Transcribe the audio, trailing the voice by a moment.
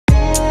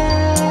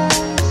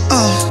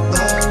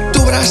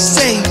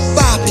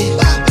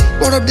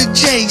Roll up the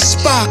J,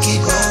 spark it.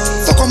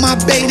 Fuck on my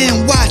bait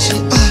and watch it.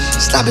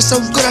 Stop it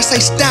so good, I say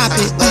stop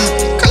it.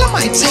 Girl, I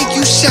might take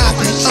you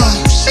shopping.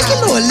 Make a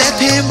little left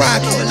hand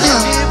rocket.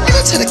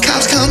 Nigga till the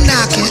cops come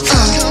knocking.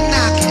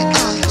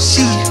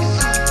 She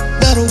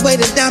love the way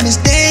the diamonds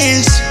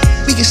dance.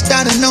 We can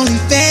start an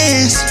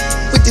Onlyfans.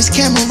 With this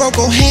camera roll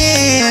go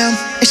ham.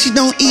 And she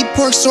don't eat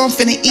pork, so I'm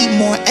finna eat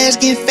more. Ass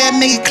getting fat,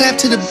 make it clap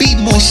to the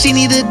beat more. She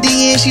need a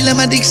D and she let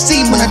my dick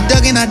see more. When I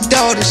dug in her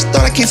daughters,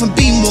 thought I came from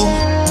B-more.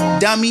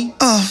 Dummy,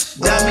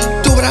 dummy.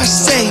 Do what I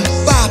say,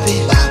 bop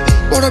it.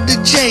 Roll up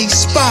the J,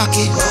 spark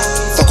it.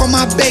 Fuck on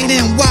my bait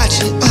and watch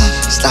it.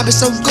 Stop it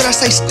so good, I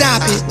say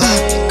stop it.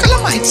 Girl,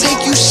 I might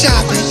take you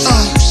shopping.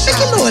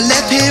 Make a little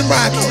left hand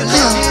rocket.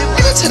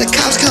 Nigga till the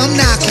cops come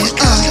knocking.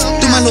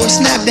 Do my little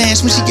snap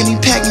dance when she give me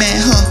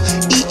pac-man,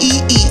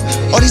 E.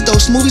 All these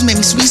dopeSMOOTHIES make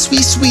me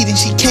sweet. And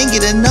she can't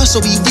get enough, so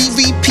we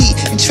repeat.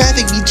 And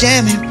traffic be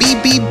jamming, beep.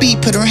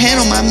 Put her hand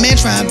on my man,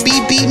 trying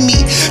beep me.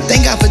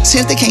 Thank God for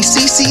 10th, they can't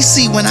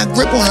see. When I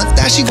grip on her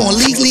thigh, she gon'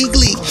 leak.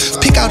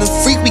 Pick out a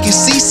freak, we can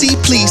CC,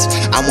 please.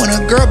 I want a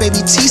girl,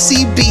 baby,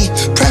 TCB.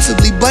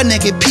 Preferably butt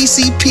naked,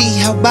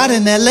 PCP. How about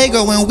in LA,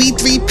 girl, when we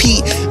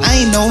 3P?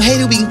 I ain't no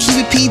hater, we can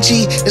keep it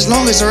PG. As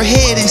long as her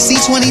head in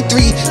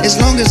C23. As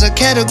long as her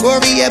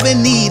category ever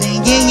need.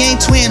 And yang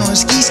twin on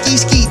ski,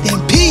 then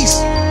peace.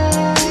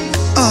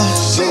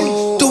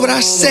 Do what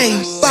I say,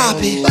 bop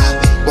it.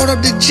 Roll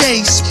up the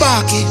J,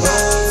 spark it.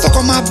 Fuck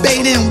on my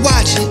bait and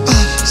watch it.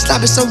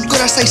 Stop it so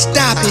good, I say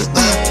stop it.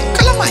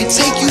 Girl, I might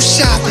take you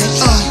shopping.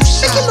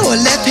 Make a little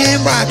left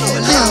hand rocket.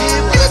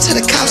 Nigga till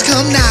the cops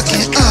come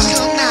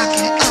knocking.